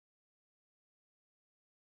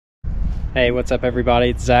Hey, what's up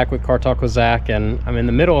everybody? It's Zach with Car Talk with Zach, and I'm in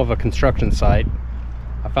the middle of a construction site.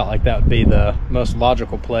 I felt like that would be the most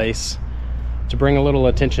logical place to bring a little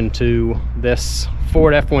attention to this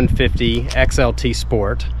Ford F-150 XLT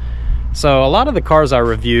Sport. So a lot of the cars I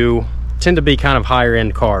review tend to be kind of higher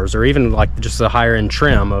end cars, or even like just a higher end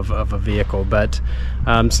trim of a vehicle. But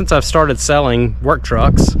since I've started selling work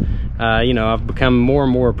trucks, I've become more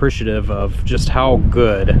and more appreciative of just how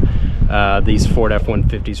good these Ford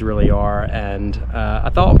F-150s really are. And I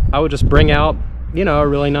thought I would just bring out, a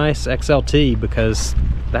really nice XLT, because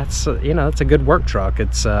that's, it's a good work truck.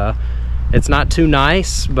 It's not too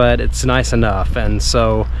nice, but it's nice enough. And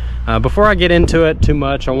so before I get into it too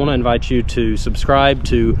much, I want to invite you to subscribe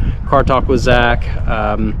to Car Talk with Zach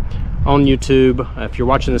on YouTube. If you're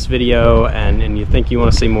watching this video and you think you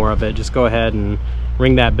want to see more of it, just go ahead and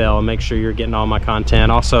ring that bell and make sure you're getting all my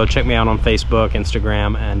content. Also, check me out on Facebook,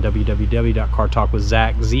 Instagram, and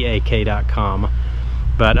www.cartalkwithzach.com.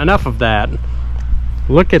 But enough of that.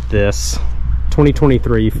 Look at this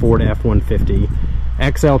 2023 Ford F-150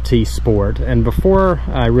 XLT Sport. And before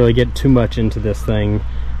I really get too much into this thing,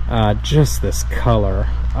 just this color.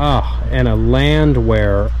 In a land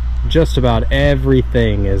where just about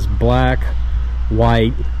everything is black,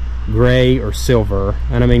 white, gray, or silver.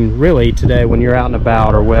 And I mean, really, today when you're out and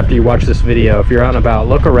about, or after you watch this video, if you're out and about,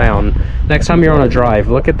 look around. Next time you're on a drive,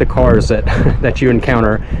 look at the cars that you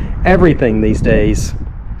encounter. Everything these days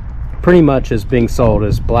pretty much is being sold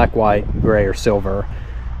as black, white, gray, or silver.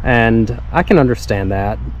 And I can understand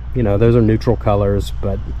that, those are neutral colors,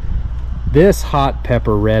 but this hot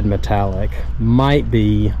pepper red metallic might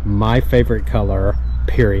be my favorite color,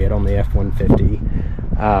 period, on the F-150.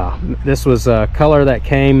 This was a color that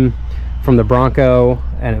came from the Bronco,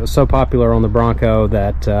 and it was so popular on the Bronco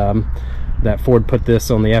that that Ford put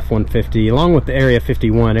this on the F-150 along with the Area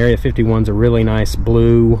 51. Area 51's a really nice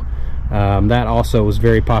blue. That also was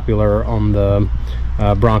very popular on the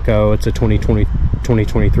Bronco. It's a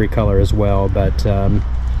 2023 color as well. But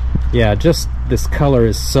yeah, just this color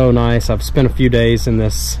is so nice. I've spent a few days in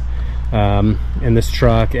this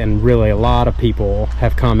truck, and really a lot of people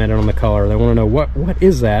have commented on the color. They want to know what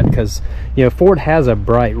is that, because Ford has a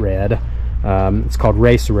bright red. It's called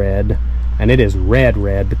race red, and it is red,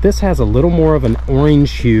 but this has a little more of an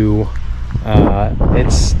orange hue.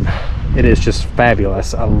 It is just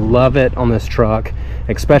fabulous. I love it on this truck,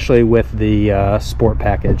 especially with the sport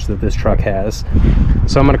package that this truck has.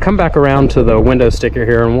 So I'm going to come back around to the window sticker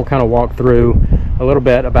here, and we'll kind of walk through a little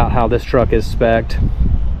bit about how this truck is spec'd.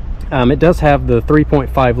 It does have the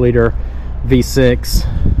 3.5 liter V6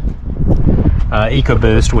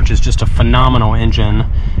 EcoBoost, which is just a phenomenal engine.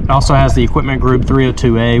 It also has the equipment group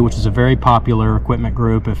 302A, which is a very popular equipment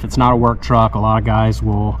group. If it's not a work truck, a lot of guys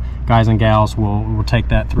and gals will take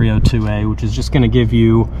that 302A, which is just going to give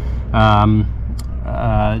you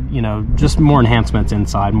just more enhancements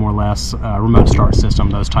inside, more or less, remote start system,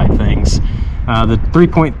 those type things. The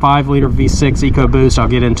 3.5 liter V6 EcoBoost I'll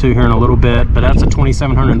get into here in a little bit, but that's a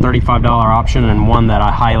 $2,735 option, and one that I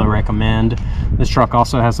highly recommend. This truck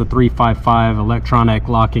also has a 355 electronic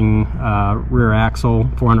locking rear axle,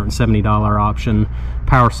 $470 option.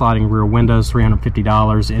 Power sliding rear windows,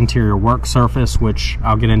 $350. Interior work surface, which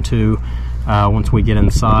I'll get into once we get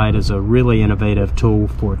inside, is a really innovative tool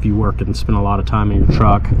for if you work and spend a lot of time in your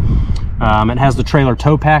truck. It has the trailer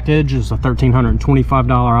tow package, is a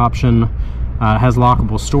 $1,325 option. It has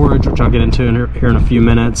lockable storage, which I'll get into here in a few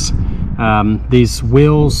minutes. These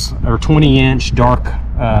wheels are 20-inch dark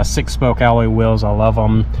 6-spoke alloy wheels. I love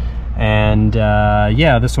them. And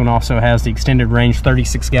yeah, this one also has the extended range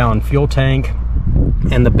 36-gallon fuel tank,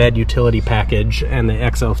 and the bed utility package, and the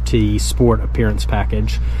XLT Sport appearance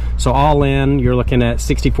package. So all in, you're looking at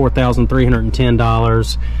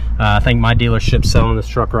 $64,310. I think my dealership's selling this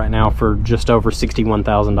truck right now for just over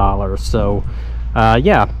 $61,000. So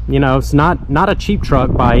yeah, it's not a cheap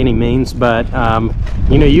truck by any means, but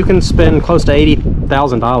you can spend close to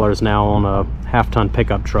 $80,000 now on a half-ton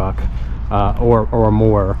pickup truck or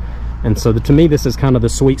more. And so to me, this is kind of the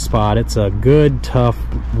sweet spot. It's a good, tough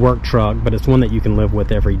work truck, but it's one that you can live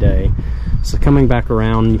with every day. So coming back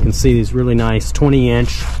around, you can see these really nice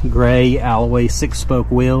 20-inch gray alloy 6-spoke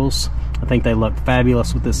wheels. I think they look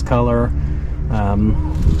fabulous with this color.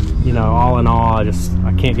 All in all, I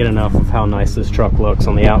can't get enough of how nice this truck looks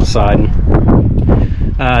on the outside.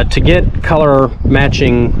 To get color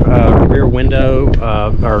matching rear window,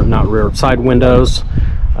 or not rear, side windows,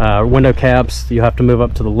 window caps, you have to move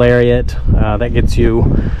up to the Lariat. That gets you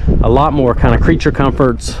a lot more kind of creature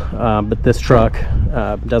comforts, but this truck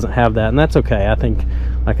doesn't have that, and that's okay. I think,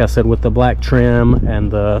 like I said, with the black trim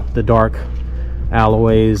and the dark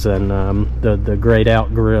alloys and the grayed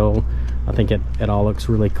out grille, I think it all looks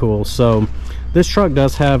really cool. So this truck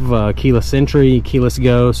does have keyless entry, keyless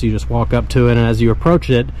go, so you just walk up to it, and as you approach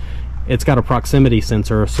it, it's got a proximity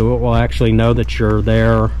sensor, so it will actually know that you're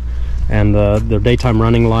there. And the daytime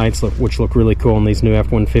running lights, which look really cool on these new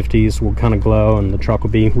F-150s, will kind of glow, and the truck will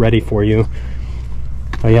be ready for you.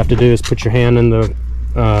 All you have to do is put your hand in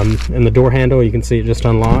the door handle. You can see it just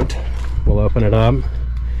unlocked. We'll open it up,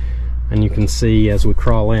 and you can see as we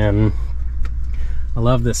crawl in. I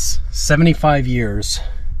love this 75 years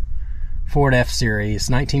Ford F-Series.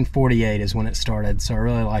 1948 is when it started, so I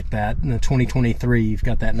really like that. In the 2023, you've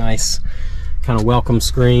got that nice kind of welcome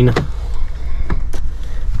screen.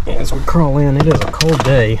 As we crawl in, it is a cold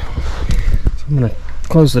day, so I'm going to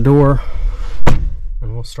close the door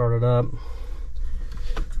and we'll start it up.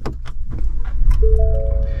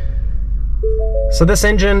 So this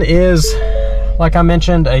engine is, like I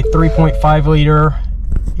mentioned, a 3.5 liter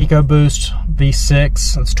EcoBoost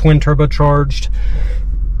V6. It's twin turbocharged,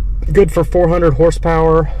 good for 400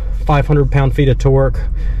 horsepower, 500 pound-feet of torque.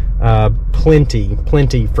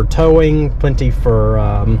 Plenty for towing, plenty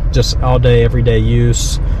for just all day, everyday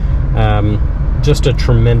use. Just a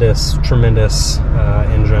tremendous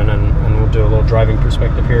engine, and we'll do a little driving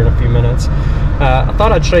perspective here in a few minutes. I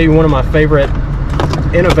thought I'd show you one of my favorite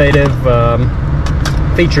innovative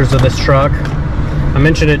features of this truck. I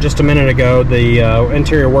mentioned it just a minute ago, the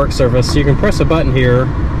interior work surface. So you can press a button here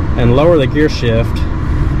and lower the gear shift,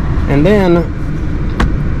 and then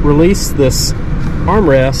release this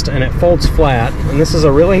armrest, and it folds flat. And this is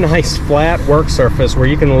a really nice flat work surface where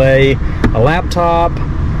you can lay a laptop,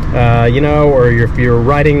 you know, or if you're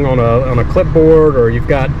writing on a clipboard, or you've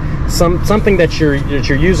got something that you're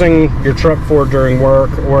using your truck for during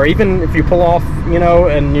work, or even if you pull off, you know,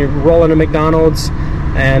 and you roll into McDonald's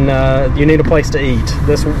and you need a place to eat.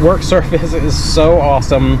 This work surface is so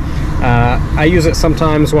awesome. I use it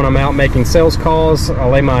sometimes when I'm out making sales calls.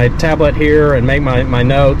 I'll lay my tablet here and make my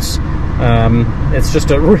notes. It's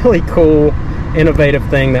just a really cool, innovative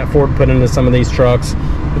thing that Ford put into some of these trucks.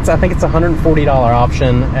 I think it's a $140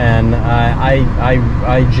 option, and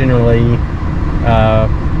I generally,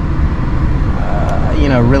 you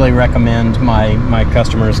know, really recommend my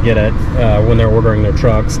customers get it when they're ordering their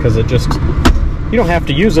trucks, because it just, you don't have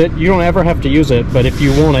to use it. You don't ever have to use it, but if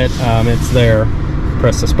you want it, it's there.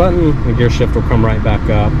 Press this button, the gear shift will come right back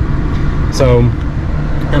up. So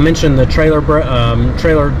I mentioned the trailer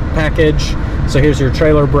package. So here's your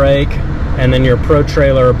trailer brake, and then your Pro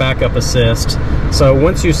Trailer backup assist. So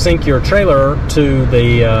once you sync your trailer to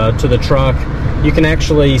the truck, you can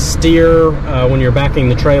actually steer when you're backing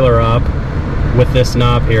the trailer up with this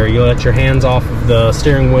knob here. You let your hands off of the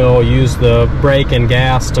steering wheel, use the brake and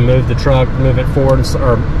gas to move the truck, move it forward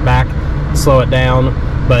or back, slow it down.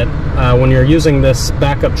 But when you're using this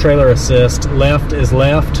backup trailer assist, left is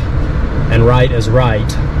left and right is right.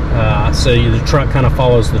 So the truck kind of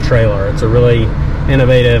follows the trailer. It's a really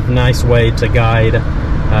innovative, nice way to guide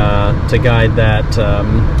that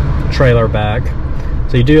trailer back.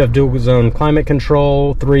 So you do have dual zone climate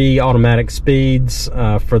control, 3 automatic speeds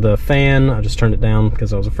for the fan. I just turned it down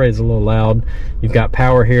because I was afraid it's a little loud. You've got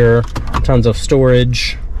power here, tons of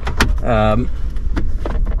storage.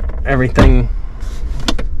 Everything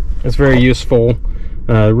is very useful.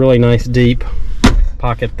 Really nice deep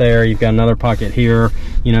pocket there. You've got another pocket here.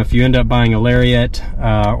 You know, if you end up buying a Lariat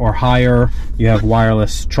or higher, you have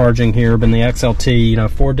wireless charging here. But in the XLT, you know,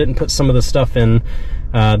 Ford didn't put some of the stuff in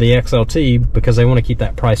the XLT because they want to keep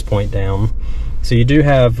that price point down. So you do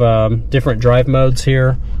have different drive modes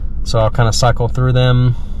here. So I'll kind of cycle through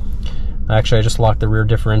them. Actually, I just locked the rear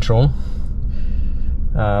differential.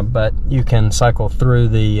 But you can cycle through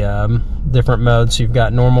the different modes. You've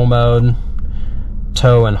got normal mode,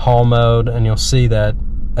 tow and haul mode, and you'll see that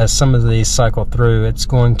as some of these cycle through, it's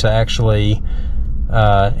going to actually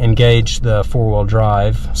engage the 4-wheel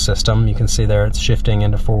drive system. You can see there it's shifting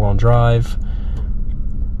into 4-wheel drive.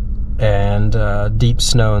 And deep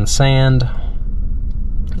snow and sand,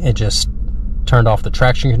 it just turned off the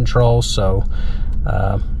traction control, so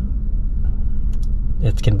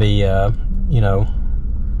it can be you know,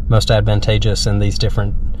 most advantageous in these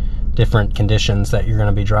different conditions that you're going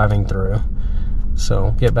to be driving through.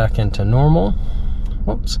 So get back into normal.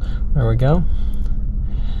 Whoops, there we go.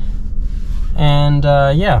 And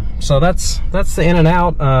yeah, so that's the in and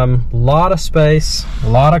out. Lot of space, a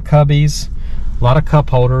lot of cubbies, a lot of cup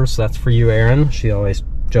holders. That's for you, Erin. She always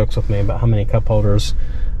jokes with me about how many cup holders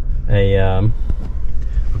a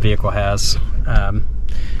vehicle has.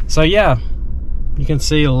 So yeah, you can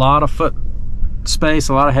see a lot of foot space,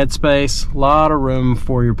 a lot of head space, a lot of room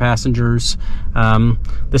for your passengers.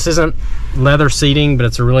 This isn't leather seating, but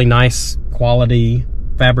it's a really nice quality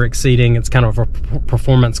fabric seating. It's kind of a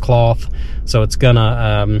performance cloth, so it's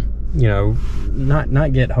gonna you know,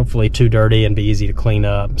 not get hopefully too dirty and be easy to clean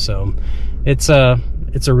up. So it's a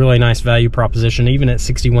really nice value proposition. Even at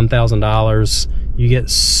 $61,000, you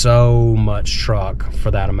get so much truck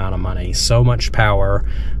for that amount of money, so much power.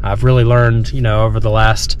 I've really learned, you know, over the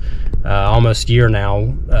last almost year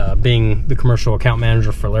now, being the commercial account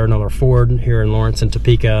manager for Laird Miller Ford here in Lawrence and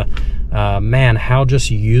Topeka, man, how just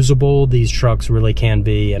usable these trucks really can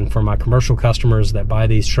be. And for my commercial customers that buy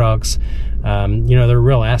these trucks, you know, they're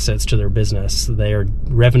real assets to their business. They are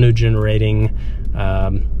revenue generating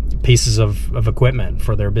pieces of equipment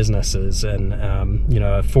for their businesses. And you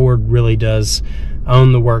know, Ford really does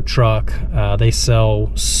own the work truck. They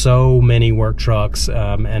sell so many work trucks,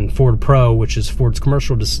 and Ford Pro, which is Ford's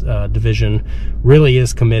commercial division, really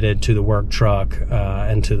is committed to the work truck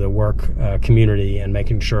and to the work community, and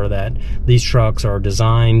making sure that these trucks are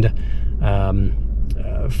designed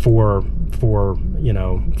for you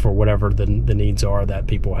know, for whatever the needs are that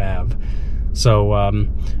people have. So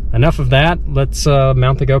enough of that. Let's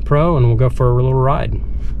mount the GoPro and we'll go for a little ride.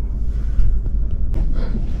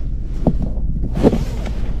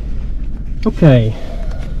 Okay,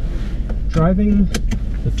 driving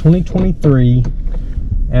the 2023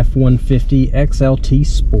 F-150 XLT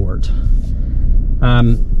Sport.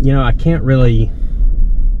 You know, I can't really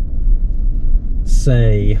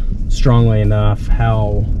say strongly enough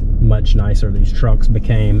how much nicer these trucks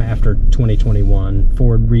became after 2021.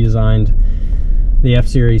 Ford redesigned the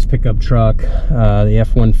F-Series pickup truck, the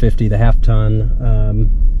F-150, the half-ton,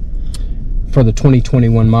 for the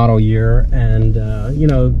 2021 model year, and you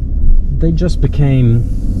know, they just became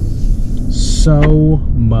so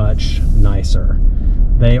much nicer.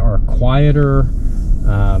 They are quieter.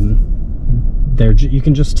 You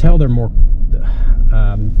can just tell they're more,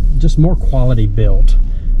 just more quality built.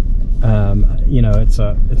 You know, it's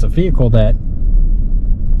a vehicle that,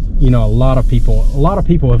 you know, a lot of people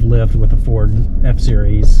have lived with a Ford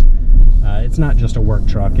F-Series. It's not just a work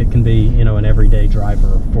truck. It can be, you know, an everyday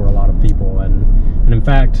driver for a lot of people. And in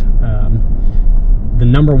fact, the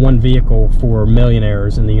 #1 vehicle for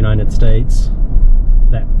millionaires in the United States,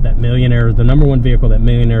 the #1 vehicle that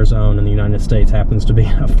millionaires own in the United States happens to be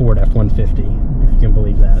a Ford F-150, if you can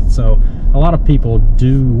believe that. So a lot of people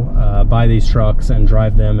do buy these trucks and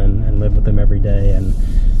drive them and live with them every day. And,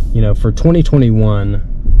 you know, for 2021,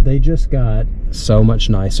 they just got so much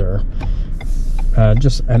nicer. And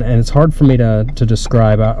it's hard for me to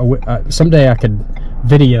describe. Someday I could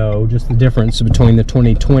video just the difference between the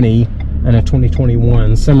 2020 and a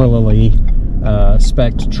 2021 similarly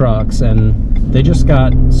spec'd trucks, and they just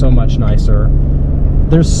got so much nicer.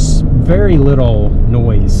 There's very little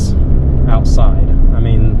noise outside. I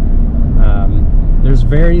mean, there's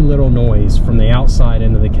very little noise from the outside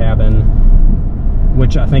into the cabin,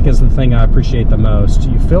 which I think is the thing I appreciate the most.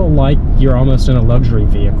 You feel like you're almost in a luxury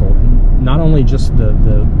vehicle. Not only just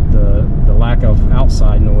the lack of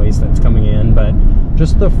outside noise that's coming in, but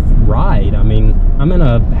just the ride. I mean, I'm in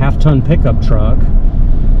a half-ton pickup truck,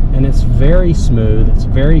 and it's very smooth, it's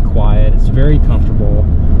very quiet, it's very comfortable.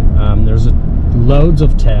 There's loads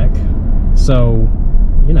of tech, so,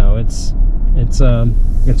 you know, it's a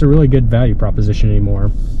really good value proposition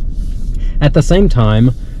anymore. At the same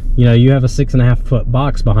time, you know, you have a 6.5-foot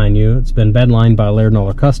box behind you. It's been bedlined by Laird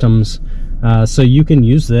Miller Customs, so you can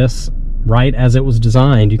use this right as it was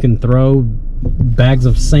designed. You can throw bags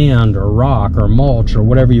of sand or rock or mulch or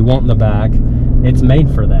whatever you want in the back. It's made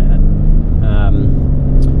for that.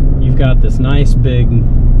 You've got this nice big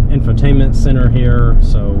infotainment center here,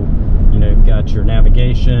 so, you know, you've got your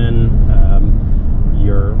navigation,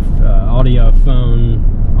 your audio, phone,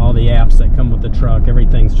 all the apps that come with the truck.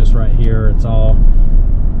 Everything's just right here. It's all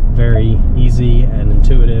very easy and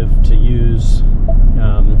intuitive to use.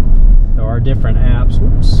 There are different apps.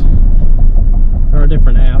 Whoops. There are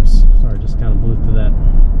different apps. Sorry, just kind of blew through that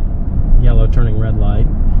yellow turning red light.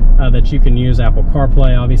 That you can use. Apple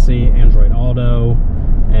CarPlay, obviously, Android Auto,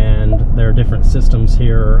 and there are different systems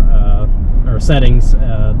here, or settings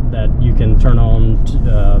that you can turn on.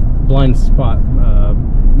 Blind spot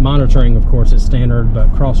monitoring, of course, is standard,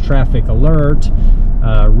 but cross traffic alert,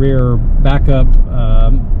 rear backup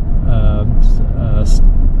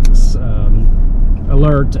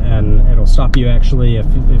alert, and it'll stop you actually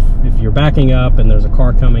if you're backing up and there's a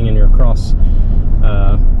car coming and you're across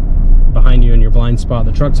behind you in your blind spot.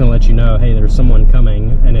 The truck's gonna let you know, hey, there's someone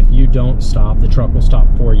coming, and if you don't stop, the truck will stop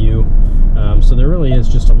for you. So there really is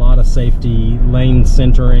just a lot of safety, lane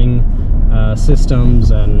centering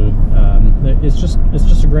systems, and it's just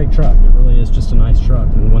a great truck. It really is just a nice truck,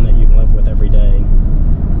 and one that you can live with every day.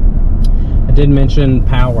 I did mention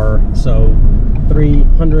power, so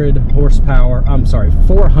 300 horsepower, I'm sorry,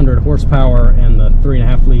 400 horsepower in the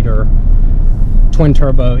 3.5 liter twin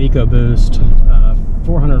turbo EcoBoost,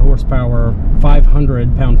 400 horsepower,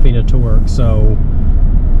 500 pound-feet of torque, so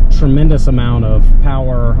tremendous amount of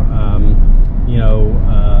power. You know,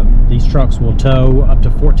 these trucks will tow up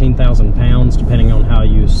to 14,000 pounds depending on how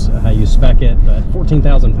you spec it, but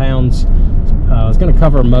 14,000 pounds is going to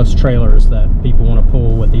cover most trailers that people want to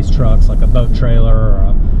pull with these trucks, like a boat trailer or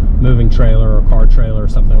a moving trailer or a car trailer or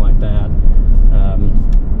something like that.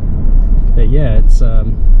 But yeah,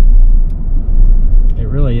 it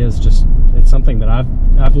really is just, it's something that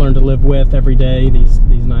I've learned to live with every day, these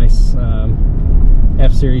nice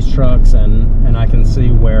F-Series trucks, and I can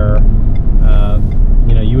see where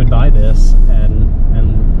you know, you would buy this and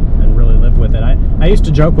really live with it. I used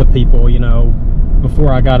to joke with people, you know,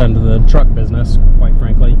 before I got into the truck business, quite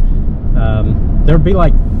frankly, there'd be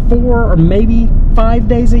like 4 or maybe 5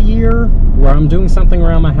 days a year where I'm doing something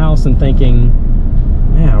around my house and thinking,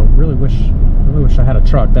 man, I really wish I had a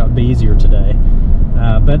truck. That would be easier today.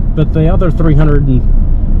 But the other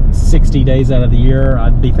 360 days out of the year,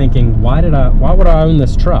 I'd be thinking, why would I own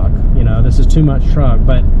this truck? You know, this is too much truck.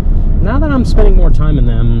 But now that I'm spending more time in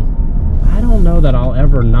them, I don't know that I'll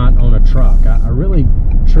ever not own a truck. I really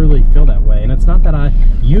truly feel that way, and it's not that I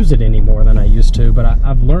use it any more than I used to, but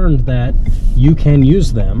I've learned that you can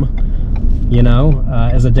use them, you know,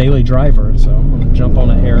 as a daily driver. So I'm going to jump on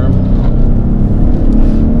it here.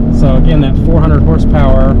 So again, that 400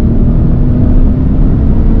 horsepower,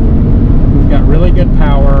 we've got really good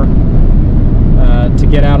power to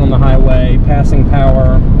get out on the highway, passing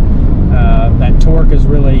power. That torque is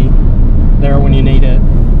really there when you need it.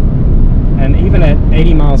 And even at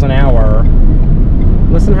 80 miles an hour,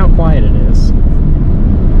 listen how quiet it is.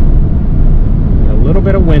 A little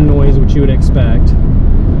bit of wind noise, which you would expect,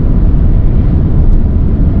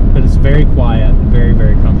 but it's very quiet, very,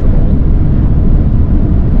 very comfortable.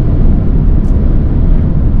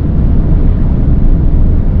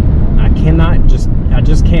 I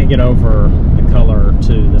just can't get over the color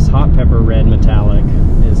too. This hot pepper red metallic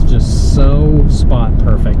is just so spot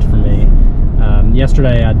perfect for me.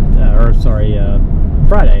 Yesterday,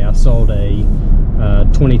 Friday, I sold a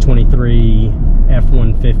 2023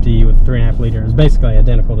 F-150 with 3.5 liters. It's basically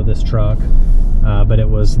identical to this truck, but it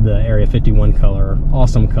was the Area 51 color.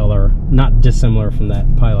 Awesome color, not dissimilar from that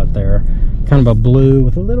Pilot there. Kind of a blue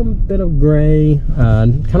with a little bit of gray,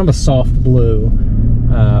 kind of a soft blue.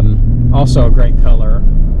 Also a great color,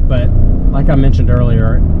 but like I mentioned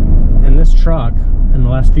earlier, in this truck, in the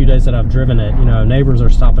last few days that I've driven it, you know, neighbors are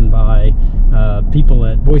stopping by, people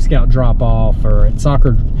at Boy Scout drop-off or at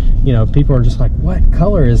soccer, you know, people are just like, what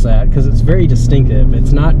color is that? Because it's very distinctive.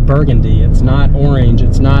 It's not burgundy, it's not orange,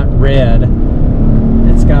 it's not red.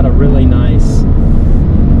 It's got a really nice,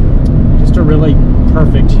 just a really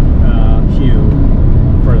perfect hue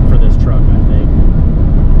for this truck, I think.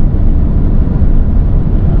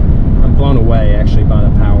 I'm blown away actually by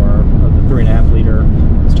the power of the 3.5 liter.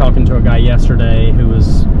 I was talking to a guy yesterday who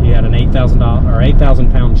he had an 8,000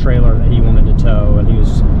 pound trailer that he wanted to tow, and he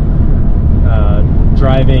was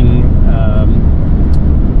driving,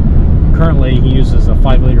 currently he uses a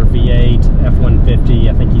 5 liter V8 F-150.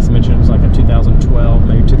 I think he's mentioned it was like a 2012,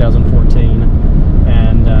 maybe 2014,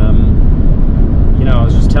 and you know, I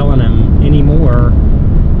was just telling him anymore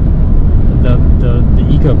the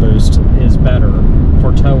EcoBoost is better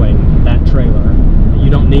for towing that trailer. You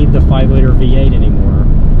don't need the 5 liter V8 anymore.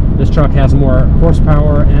 This truck has more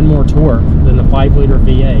horsepower and more torque than the 5 liter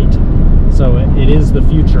V8, so it is the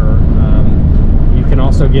future. You can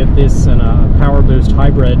also get this in a PowerBoost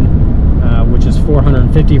hybrid, which is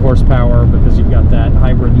 450 horsepower because you've got that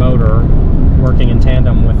hybrid motor working in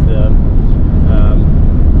tandem with the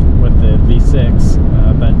V6,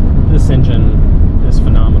 but this engine is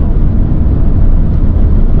phenomenal.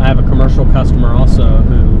 I have a commercial customer also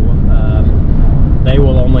who they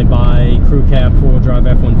will only buy crew cab 4-wheel drive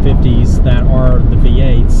F-150s that are the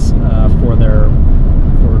V8s for their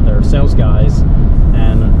sales guys,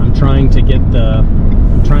 and I'm trying to get the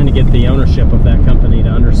ownership of that company to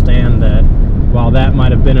understand that while that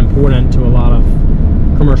might have been important to a lot of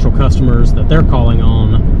commercial customers that they're calling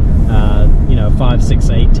on, you know, 5, 6,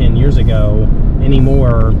 8, 10 years ago,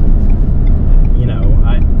 anymore, you know,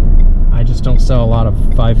 I just don't sell a lot of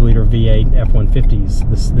 5 liter V8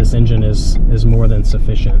 F-150s. This engine is more than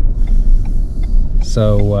sufficient.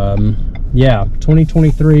 So yeah,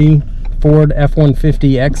 2023 Ford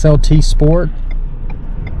F-150 XLT Sport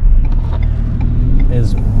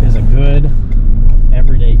is a good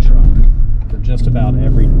everyday truck for just about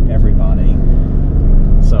everybody.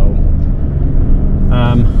 So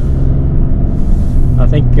I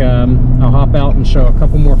think I'll hop out and show a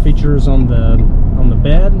couple more features on the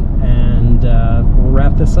bed, and we'll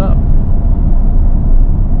wrap this up.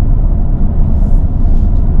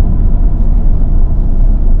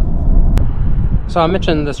 So I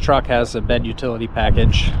mentioned this truck has a bed utility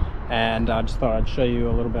package, and I just thought I'd show you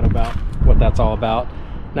a little bit about what that's all about.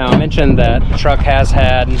 Now, I mentioned that the truck has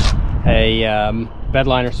had a bed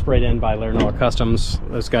liner sprayed in by Larinella Customs.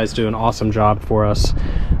 Those guys do an awesome job for us,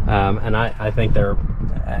 and I think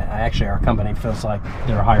actually our company feels like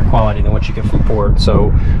they're higher quality than what you get from Ford.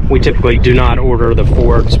 So we typically do not order the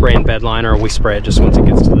Ford spray and bed liner. We spray it just once it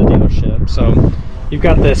gets to the dealership. So you've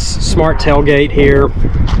got this smart tailgate here.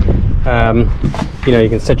 You know, you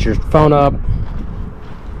can set your phone up.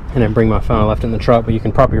 I didn't bring my phone, I left it in the truck, but you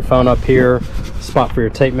can prop your phone up here, spot for your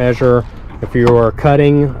tape measure. If you're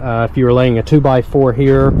cutting, if you were laying a 2x4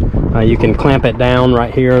 here, you can clamp it down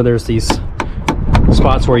right here. There's these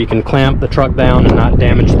spots where you can clamp the truck down and not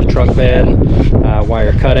damage the truck bed while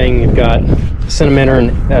you're cutting. You've got centimeter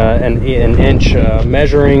and an inch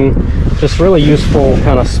measuring. Just really useful,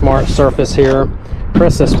 kind of smart surface here.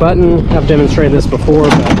 Press this button. I've demonstrated this before,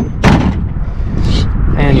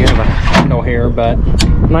 and you have a handle here, but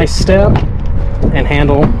nice step and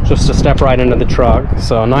handle just to step right into the truck.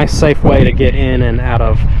 So a nice safe way to get in and out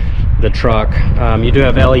of the truck. You do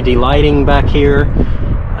have LED lighting back here,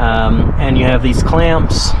 and you have these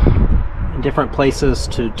clamps in different places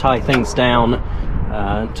to tie things down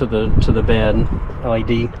to the bed,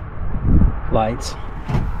 LED lights.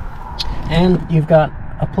 And you've got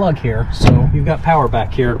a plug here, so you've got power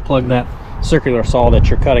back here to plug that circular saw that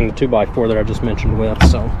you're cutting the 2x4 that I just mentioned with.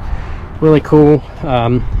 So really cool,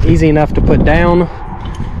 easy enough to put down.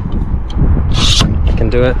 You can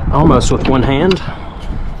do it almost with one hand.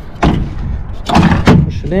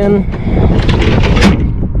 Push it in,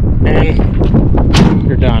 and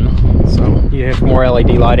you're done. So you have more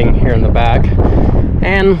LED lighting here in the back.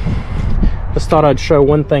 And just thought I'd show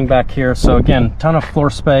one thing back here. So again, ton of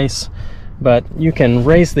floor space, but you can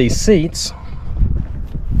raise these seats,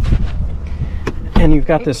 and you've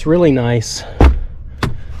got this really nice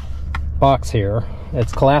box here.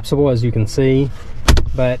 It's collapsible, as you can see,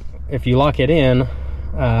 but if you lock it in,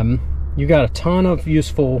 you got a ton of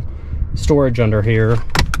useful storage under here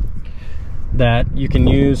that you can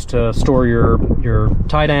use to store your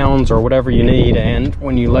tie downs or whatever you need, and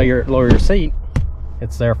when you lower your seat,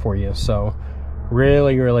 it's there for you. So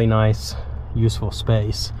really nice, useful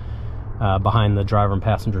space behind the driver and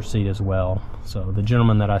passenger seat as well. So the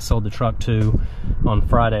gentleman that I sold the truck to on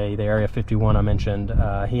Friday, the Area 51 I mentioned,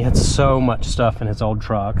 he had so much stuff in his old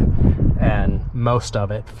truck, and most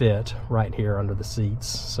of it fit right here under the seats,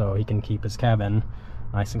 so he can keep his cabin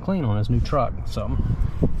nice and clean on his new truck. So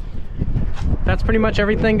that's pretty much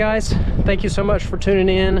everything, guys. Thank you so much for tuning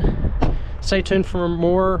in. Stay tuned for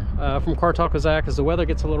more from Car Talk with Zach as the weather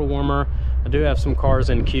gets a little warmer. I do have some cars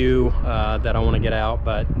in queue that I want to get out,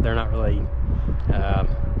 but they're not really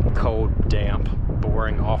cold, damp,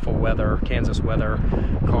 boring, awful weather, Kansas weather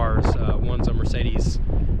cars. One's a Mercedes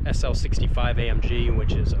SL65 AMG,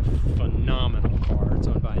 which is a phenomenal car. It's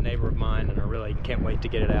owned by a neighbor of mine, and I really can't wait to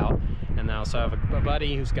get it out. And I also have a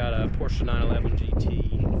buddy who's got a Porsche 911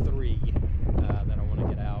 GT3 that I want to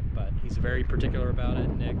get out, but he's very particular about it.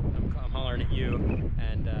 Nick, I'm hollering at you,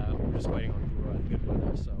 and we're just waiting on good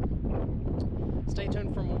weather. So stay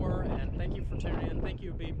tuned for more, and thank you for tuning in. Thank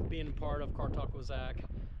you for being a part of Car Talk with Zach.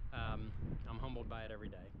 I'm humbled by it every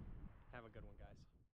day.